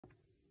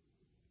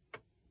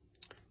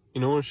You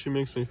know what she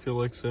makes me feel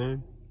like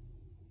saying?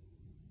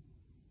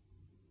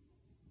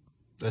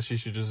 That she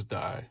should just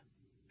die.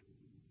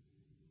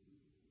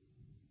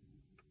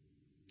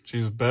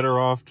 She's better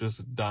off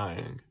just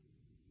dying.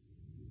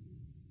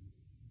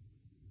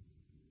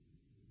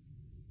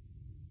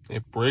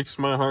 It breaks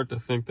my heart to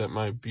think that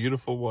my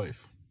beautiful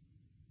wife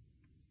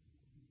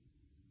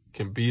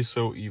can be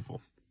so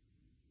evil.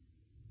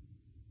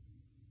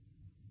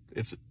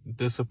 It's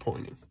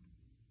disappointing.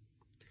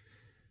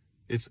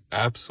 It's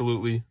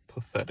absolutely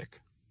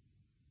pathetic.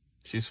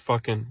 She's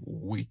fucking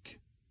weak.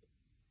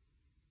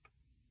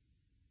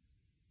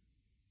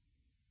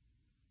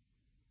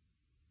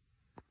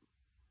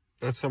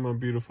 That's how my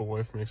beautiful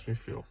wife makes me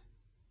feel.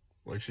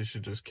 Like she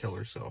should just kill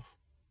herself.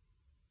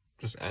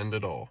 Just end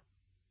it all.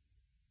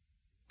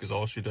 Because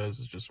all she does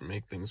is just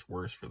make things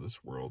worse for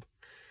this world.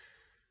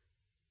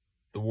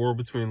 The war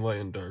between light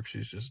and dark,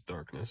 she's just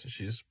darkness. And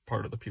she's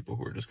part of the people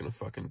who are just gonna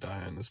fucking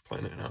die on this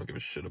planet, and I don't give a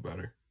shit about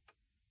her.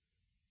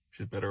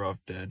 She's better off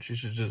dead. She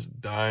should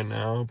just die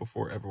now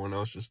before everyone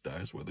else just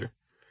dies with her.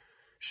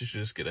 She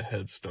should just get a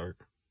head start.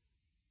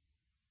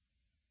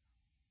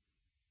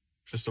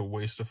 It's just a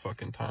waste of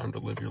fucking time to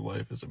live your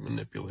life as a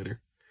manipulator.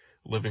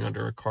 Living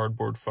under a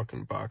cardboard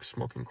fucking box,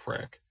 smoking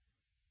crack.